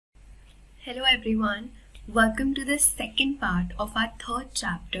Hello everyone, welcome to the second part of our third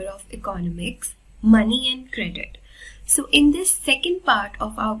chapter of economics, money and credit. So in this second part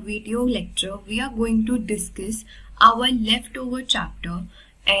of our video lecture, we are going to discuss our leftover chapter,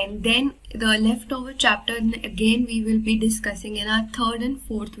 and then the leftover chapter again we will be discussing in our third and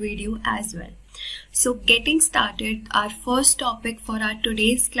fourth video as well. So getting started, our first topic for our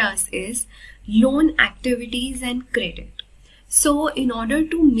today's class is loan activities and credit. So in order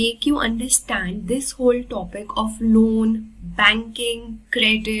to make you understand this whole topic of loan, banking,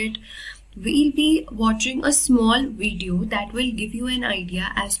 credit, we'll be watching a small video that will give you an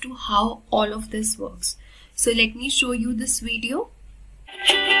idea as to how all of this works. So let me show you this video.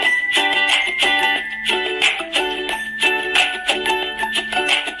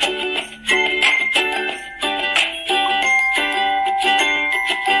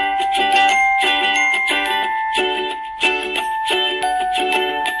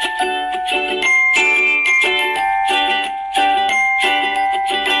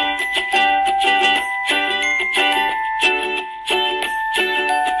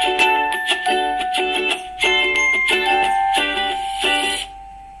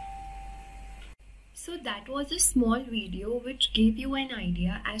 So that was a small video which gave you an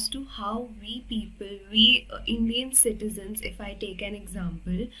idea as to how we Indian citizens, if I take an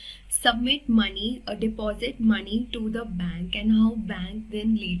example, submit money, deposit money to the bank, and how bank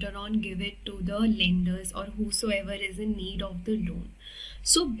then later on give it to the lenders or whosoever is in need of the loan.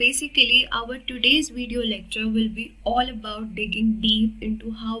 So basically our today's video lecture will be all about digging deep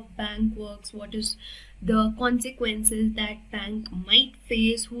into how bank works, what is the consequences that bank might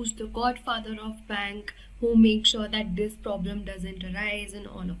face, who's the godfather of bank, who makes sure that this problem doesn't arise, and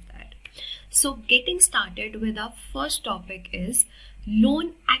all of that. So getting started with our first topic is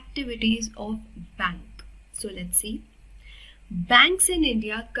loan activities of bank. So let's see. Banks in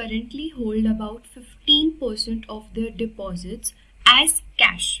India currently hold about 15% of their deposits as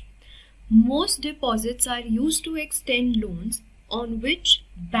cash. Most deposits are used to extend loans on which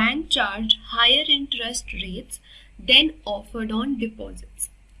bank charge higher interest rates than offered on deposits.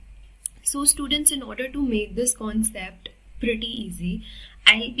 So students, in order to make this concept pretty easy,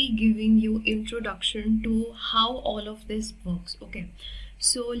 I'll be giving you introduction to how all of this works. Okay,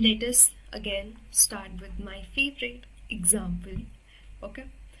 so let us again start with my favorite example. Okay,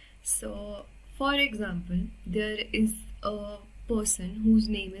 so for example, there is a person whose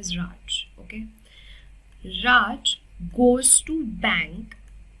name is Raj. Okay, Raj goes to bank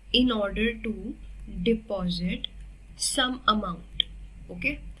in order to deposit some amount.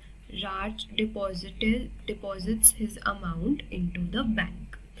 Okay, Raj deposits his amount into the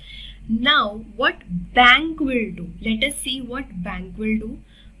bank. Now what bank will do? Let us see what bank will do.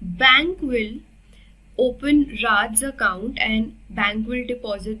 Bank will open Raj's account and bank will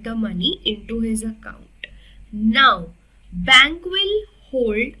deposit the money into his account. Now bank will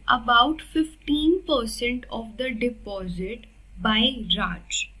hold about 15% of the deposit by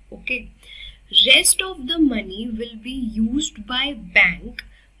Raj. Okay, rest of the money will be used by bank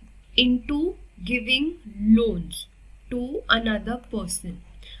into giving loans to another person.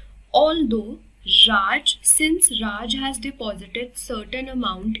 Although since Raj has deposited certain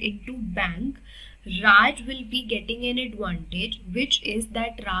amount into bank, Raj will be getting an advantage, which is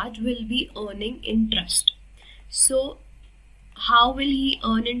that Raj will be earning interest. So how will he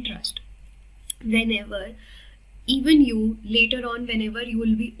earn interest? Whenever even you later on, whenever you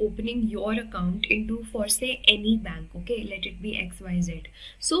will be opening your account into, for say, any bank, okay, let it be XYZ.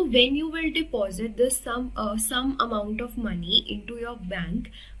 So when you will deposit this some amount of money into your bank,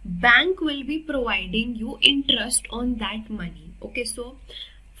 bank will be providing you interest on that money. Okay, so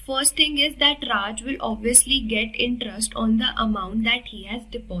first thing is that Raj will obviously get interest on the amount that he has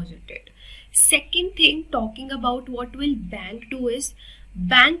deposited. Second thing, talking about what will bank do is,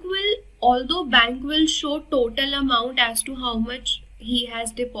 although bank will show total amount as to how much he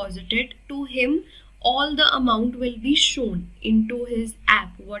has deposited, to him all the amount will be shown into his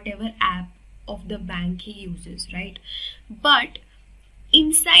app, whatever app of the bank he uses, right? But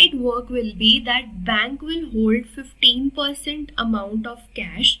inside work will be that bank will hold 15% amount of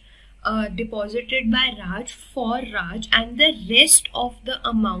cash deposited by Raj for Raj, and the rest of the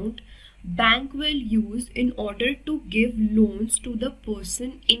amount bank will use in order to give loans to the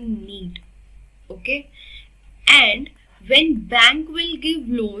person in need. Okay, and when bank will give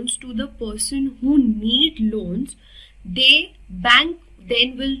loans to the person who need loans, bank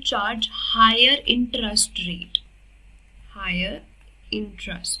then will charge higher interest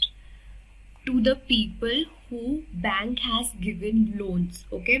to the people who bank has given loans.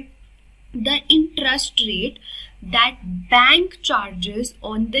 Okay, the interest rate that bank charges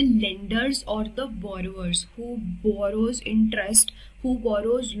on the lenders or the borrowers who borrows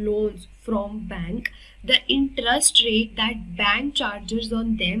loans from bank. The interest rate that bank charges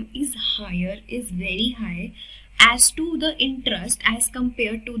on them is very high as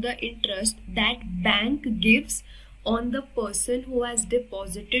compared to the interest that bank gives on the person who has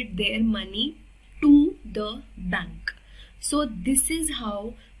deposited their money to the bank. So this is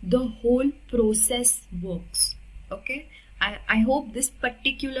how the whole process works. Okay, I hope this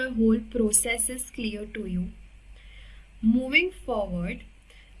particular whole process is clear to you. Moving forward,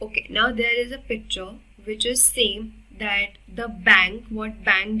 okay, now there is a picture which is same that the bank, what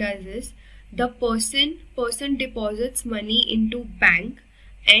bank does is the person deposits money into bank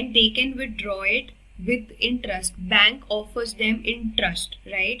and they can withdraw it with interest. Bank offers them interest,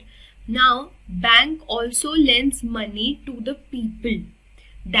 right? Now bank also lends money to the people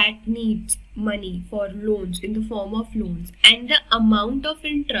that needs money for loans in the form of loans, and the amount of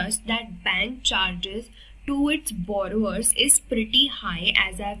interest that bank charges to its borrowers is pretty high,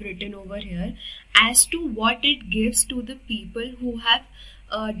 as I've written over here, as to what it gives to the people who have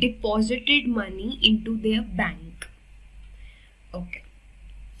deposited money into their bank. Okay,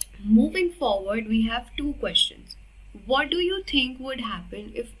 moving forward, we have two questions. What do you think would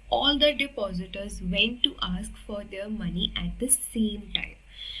happen if all the depositors went to ask for their money at the same time?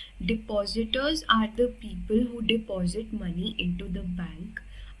 Depositors are the people who deposit money into the bank.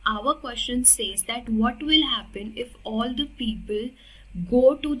 Our question says that what will happen if all the people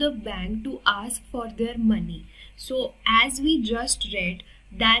go to the bank to ask for their money? So as we just read,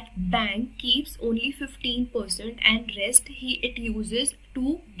 that bank keeps only 15% and rest it uses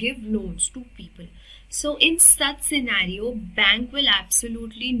to give loans to people. So in such scenario, bank will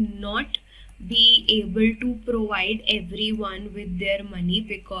absolutely not be able to provide everyone with their money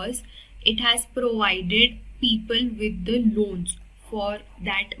because it has provided people with the loans for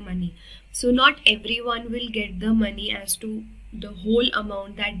that money. So not everyone will get the money as to the whole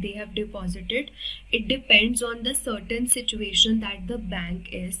amount that they have deposited. It depends on the certain situation that the bank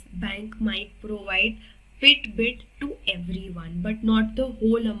is. Bank might provide bit to everyone, but not the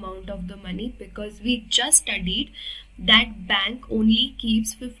whole amount of the money, because we just studied that bank only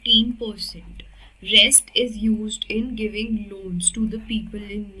keeps 15%. Rest is used in giving loans to the people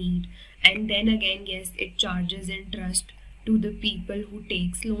in need, and then again, yes, it charges interest to the people who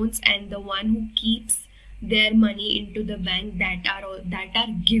takes loans, and the one who keeps their money into the bank, that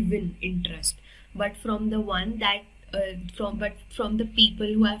are given interest. But from the one that from the people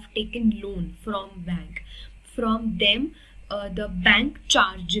who have taken loan from bank, from them the bank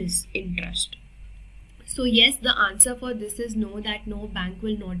charges interest. So yes, the answer for this is no, that no, bank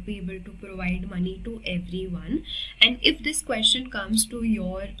will not be able to provide money to everyone. And if this question comes to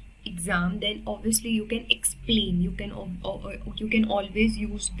your exam, then obviously you can explain, you can always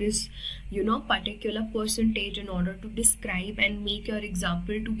use this particular percentage in order to describe and make your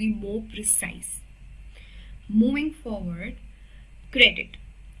example to be more precise. Moving forward, credit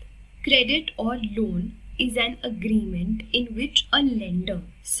or loan is an agreement in which a lender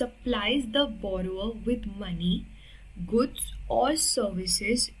supplies the borrower with money, goods or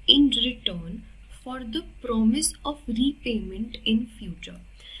services in return for the promise of repayment in future.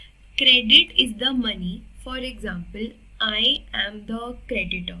 Credit is the money. For example, I am the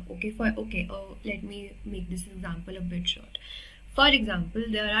creditor. Let me make this example a bit short. For example,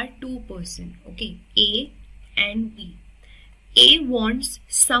 there are two persons, A and B. A wants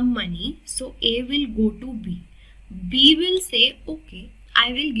some money, so A will go to B. B will say, okay,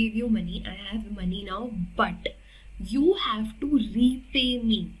 I will give you money, I have money now, but you have to repay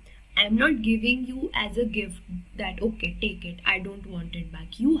me. I am not giving you as a gift that, okay, take it, I don't want it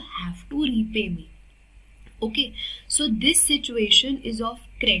back. You have to repay me. Okay, so this situation is of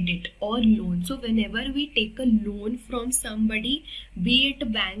credit or loan. So whenever we take a loan from somebody, be it a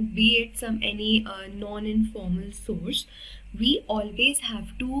bank, be it any non-informal source, we always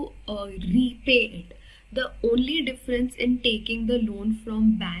have to repay it. The only difference in taking the loan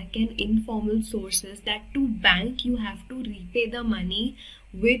from bank and informal sources, that to bank you have to repay the money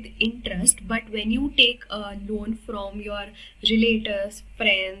with interest, but when you take a loan from your relatives,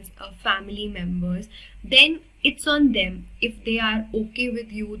 friends, family members, then it's on them. If they are okay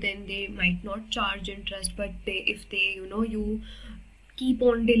with you, then they might not charge interest, but if you keep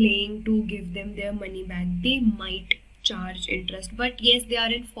on delaying to give them their money back, they might charge interest. But yes, they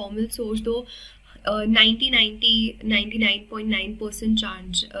are informal source, though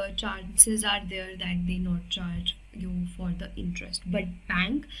 99.9% chances are there that they not charge you for the interest, but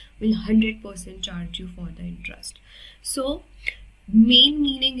bank will 100% charge you for the interest. So Main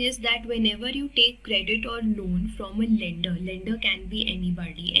meaning is that whenever you take credit or loan from a lender can be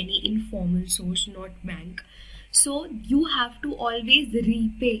anybody, any informal source, not bank. So you have to always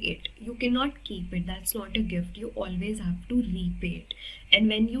repay it. You cannot keep it. That's not a gift. You always have to repay it. And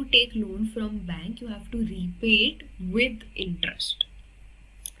when you take loan from bank, you have to repay it with interest.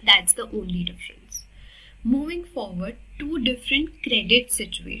 That's the only difference. Moving forward, two different credit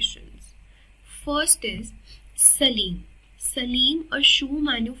situations. First is Salim. Salim, a shoe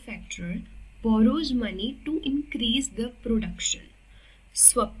manufacturer, borrows money to increase the production.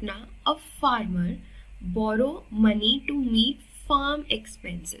 Swapna, a farmer, borrow money to meet farm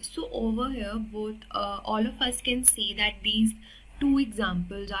expenses. So over here, both all of us can see that these two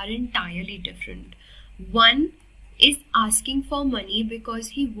examples are entirely different. One is asking for money because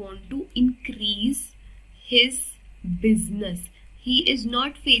he wants to increase his business. He is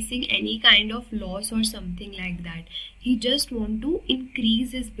not facing any kind of loss or something like that. He just wants to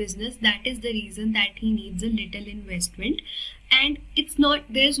increase his business. That is the reason that he needs a little investment. And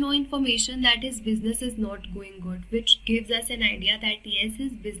there's no information that his business is not going good, which gives us an idea that yes,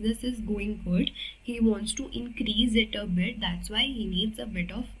 his business is going good. He wants to increase it a bit. That's why he needs a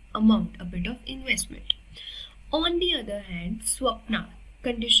bit of amount, a bit of investment. On the other hand, Swapna,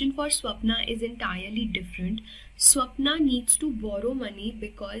 condition for Swapna is entirely different. Swapna needs to borrow money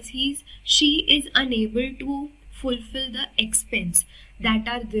because she is unable to fulfill the expense that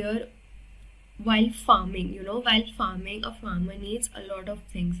are there while farming. While farming, a farmer needs a lot of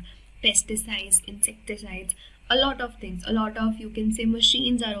things: pesticides, insecticides, a lot of things. A lot of, you can say,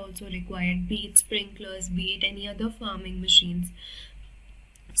 machines are also required, be it sprinklers, be it any other farming machines.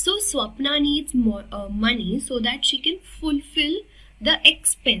 So Swapna needs more money so that she can fulfill the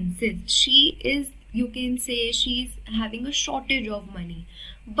expenses. She is, you can say, she's having a shortage of money.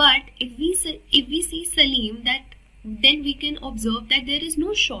 But if we see Salim, then we can observe that there is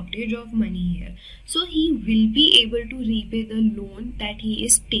no shortage of money here. So he will be able to repay the loan that he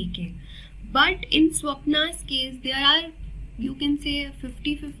is taking. But in Swapna's case, there are, you can say,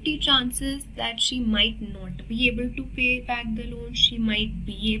 50-50 chances that she might not be able to pay back the loan. She might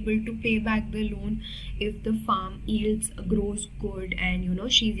be able to pay back the loan if the farm grows good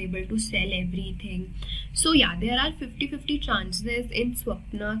and she's able to sell everything. So yeah, there are 50-50 chances in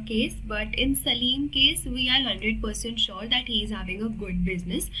Swapna case, but in Salim case, we are 100% sure that he is having a good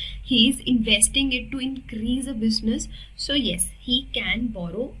business. He is investing it to increase a business. So yes, he can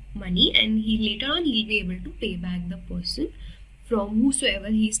borrow money and later on he'll be able to pay back the person from whosoever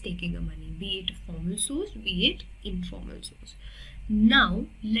he is taking the money, be it formal source, be it informal source. Now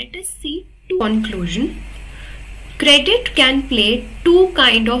let us see to conclusion. Credit can play two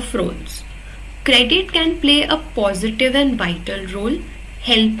kind of roles. Credit can play a positive and vital role,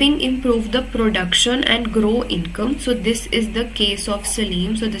 helping improve the production and grow income. So this is the case of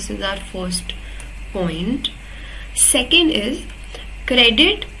Salim. So this is our first point. Second is,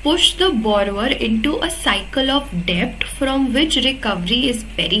 credit push the borrower into a cycle of debt from which recovery is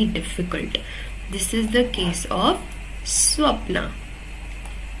very difficult. This is the case of Swapna.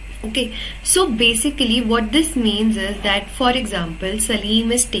 Okay, so basically what this means is that, for example,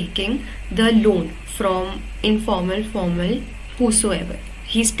 Salim is taking the loan from informal, formal, whosoever.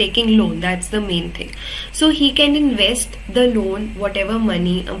 He's taking loan, that's the main thing. So he can invest the loan, whatever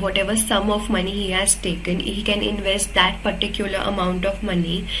money, whatever sum of money he has taken, he can invest that particular amount of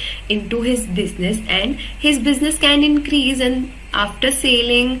money into his business, and his business can increase, and after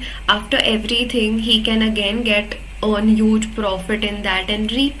selling, after everything, he can again earn huge profit in that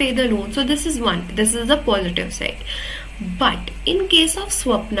and repay the loan. So this is the positive side. But in case of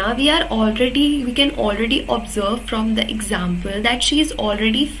Swapna, we can already observe from the example that she is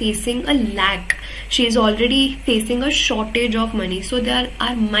already facing a lack. She is already facing a shortage of money. So there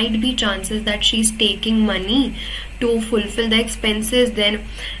might be chances that she is taking money to fulfill the expenses. Then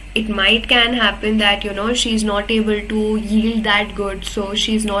it can happen that she's not able to yield that good, so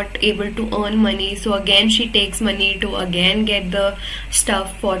she's not able to earn money. So again she takes money to again get the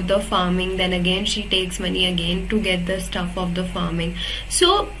stuff for the farming, then again she takes money again to get the stuff of the farming.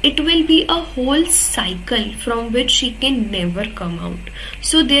 So it will be a whole cycle from which she can never come out.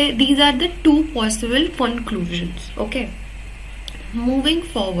 So these are the two possible conclusions. Okay, moving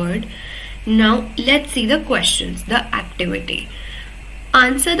forward, now let's see the questions, the activity.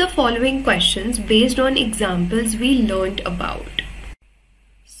 Answer the following questions based on examples we learned about.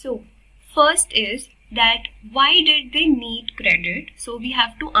 So, first is that why did they need credit? So, we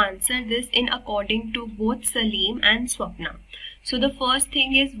have to answer this in according to both Salim and Swapna. So, the first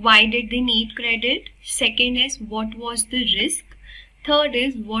thing is why did they need credit? Second is what was the risk? Third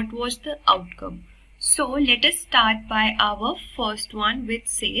is what was the outcome? So let us start by our first one, which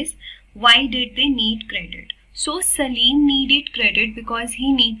says, why did they need credit? So Salim needed credit because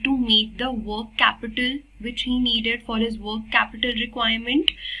he needed to meet the work capital which he needed for his work capital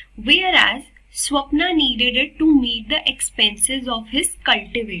requirement, whereas Swapna needed it to meet the expenses of his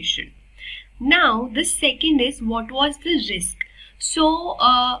cultivation. Now the second is, what was the risk? So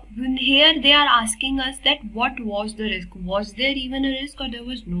here they are asking us that what was the risk? Was there even a risk or there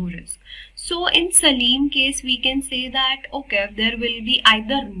was no risk? So in Salim case we can say that okay, there will be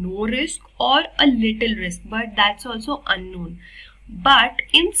either no risk or a little risk, but that's also unknown. But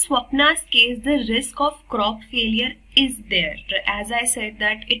in Swapna's case, the risk of crop failure is there. As I said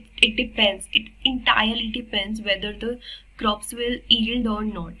that it depends. It entirely depends whether the crops will yield or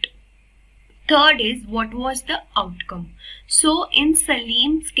not. Third is, what was the outcome? So in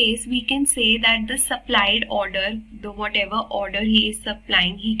Salim's case, we can say that the supplied order, the whatever order he is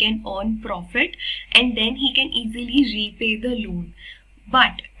supplying, he can earn profit and then he can easily repay the loan.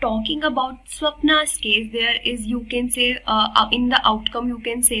 But talking about Swapna's case, there is, you can say in the outcome you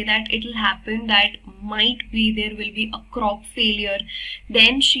can say that it will happen that might be there will be a crop failure.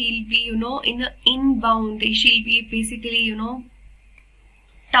 Then she'll be in the inbound. She'll be basically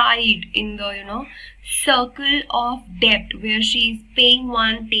tied in the circle of debt where she is paying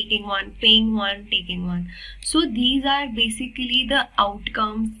one, taking one, paying one, taking one. So these are basically the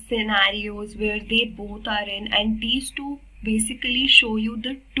outcome scenarios where they both are in, and these two basically show you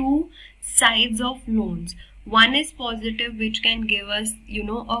the two sides of loans. One is positive, which can give us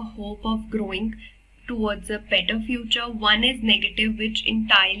a hope of growing towards a better future. One is negative, which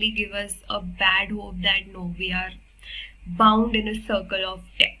entirely give us a bad hope that no, we are bound in a circle of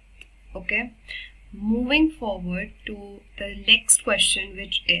debt. Okay, moving forward to the next question,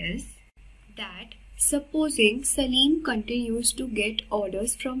 which is that supposing Salim continues to get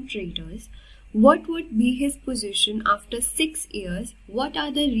orders from traders, what would be his position after 6 years? What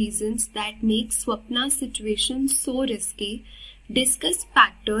are the reasons that make Swapna's situation so risky? Discuss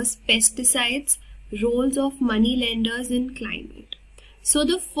factors, pesticides, roles of money lenders in climate. So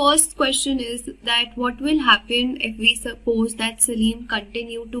the first question is that what will happen if we suppose that Salim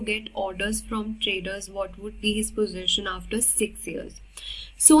continue to get orders from traders? What would be his position after 6 years?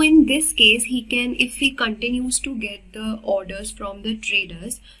 So in this case, he can, if he continues to get the orders from the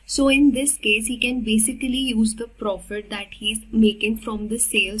traders, so in this case, he can basically use the profit that he's making from the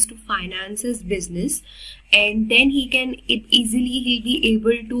sales to finance his business. And then he'll be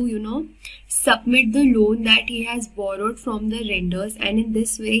able to, submit the loan that he has borrowed from the lenders. And in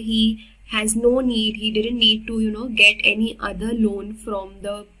this way, he didn't need to, get any other loan from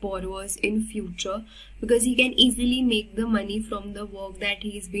the borrowers in future, because he can easily make the money from the work that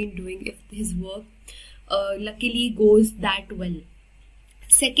he's been doing if his work luckily goes that well.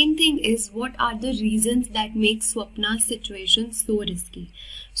 Second thing is, what are the reasons that make Swapna's situation so risky?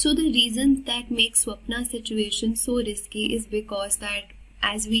 So the reasons that make Swapna's situation so risky is because that,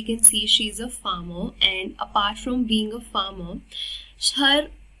 as we can see, she's a farmer, and apart from being a farmer, her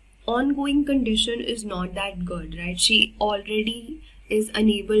ongoing condition is not that good, right? She already is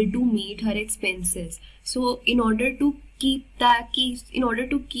unable to meet her expenses. So in order to keep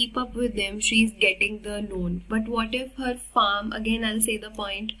up with them, she is getting the loan. But what if her farm, again I'll say the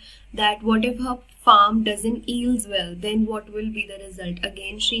point that what if her farm doesn't yield well, then what will be the result?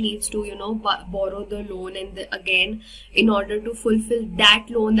 Again, she needs to borrow the loan, and again, in order to fulfill that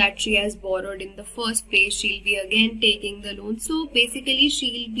loan that she has borrowed in the first place, she'll be again taking the loan. So basically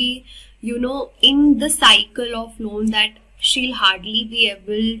she'll be in the cycle of loan that she'll hardly be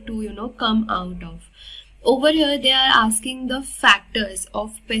able to come out of. Over here they are asking the factors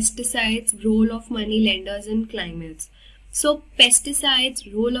of pesticides, role of money lenders in climates. So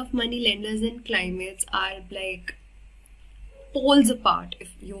pesticides, role of money lenders in climates are like poles apart, if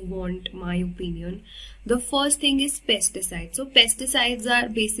you want my opinion. The first thing is pesticides. So pesticides are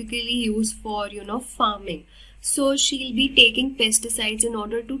basically used for farming. So she'll be taking pesticides. In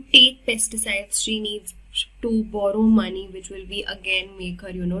order to take pesticides, she needs to borrow money, which will be again make her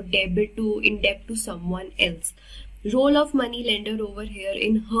in debt to someone else. Role of money lender over here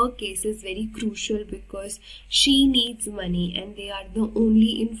in her case is very crucial, because she needs money and they are the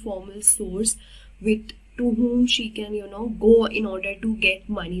only informal source to whom she can go in order to get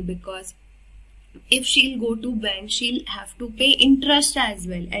money, because if she'll go to bank, she'll have to pay interest as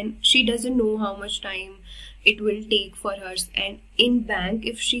well, and she doesn't know how much time it will take for her. And in bank,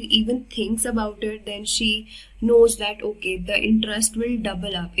 if she even thinks about it, then she knows that okay, the interest will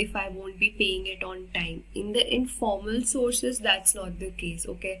double up if I won't be paying it on time. In the informal sources, that's not the case.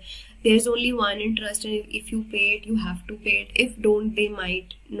 Okay, there's only one interest, and if you pay it, you have to pay it. If don't, they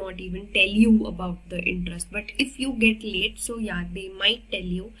might not even tell you about the interest. But if you get late, so yeah, they might tell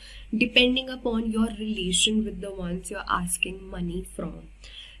you, depending upon your relation with the ones you're asking money from.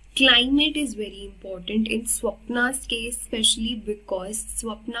 Climate is very important in Swapna's case, especially because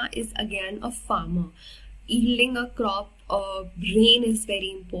Swapna is again a farmer. Yielding a crop, rain is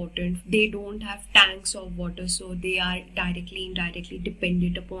very important. They don't have tanks of water, so they are indirectly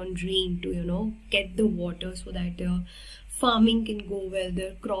dependent upon rain to get the water so that their farming can go well,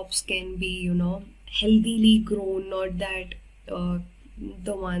 their crops can be healthily grown, not that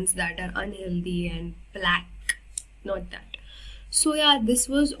the ones that are unhealthy and black, not that. So yeah, this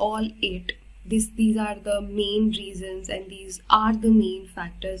was all it. These are the main reasons, and these are the main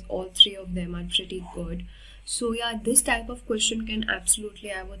factors. All three of them are pretty good. So yeah, this type of question can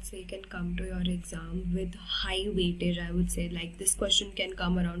absolutely, I would say, can come to your exam with high weightage. I would say like this question can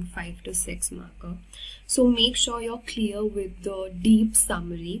come around 5 to 6 marker. So make sure you're clear with the deep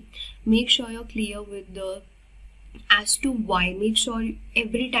summary. Make sure you're clear with the as to why. Make sure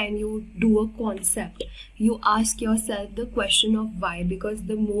every time you do a concept, you ask yourself the question of why, because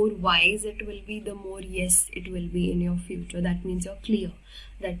the more whys it will be, the more yes it will be in your future. That means you're clear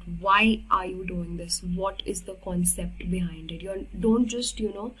that why are you doing this, what is the concept behind it. You don't just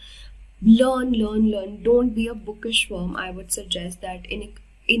learn. Don't be a bookish worm. I would suggest that in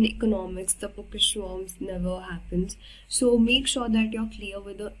economics, the bookish worms never happens. So make sure that you're clear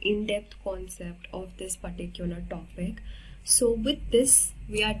with the in-depth concept of this particular topic. So with this,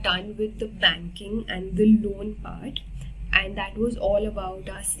 we are done with the banking and the loan part, and that was all about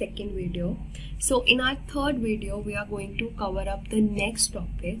our second video. So in our third video, we are going to cover up the next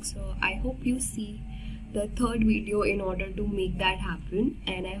topic. So I hope you see the third video in order to make that happen,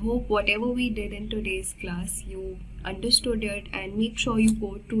 and I hope whatever we did in today's class, you understood it, and make sure you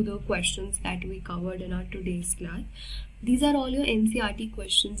go to the questions that we covered in our today's class. These are all your NCERT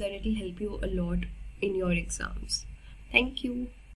questions, and it will help you a lot in your exams. Thank you.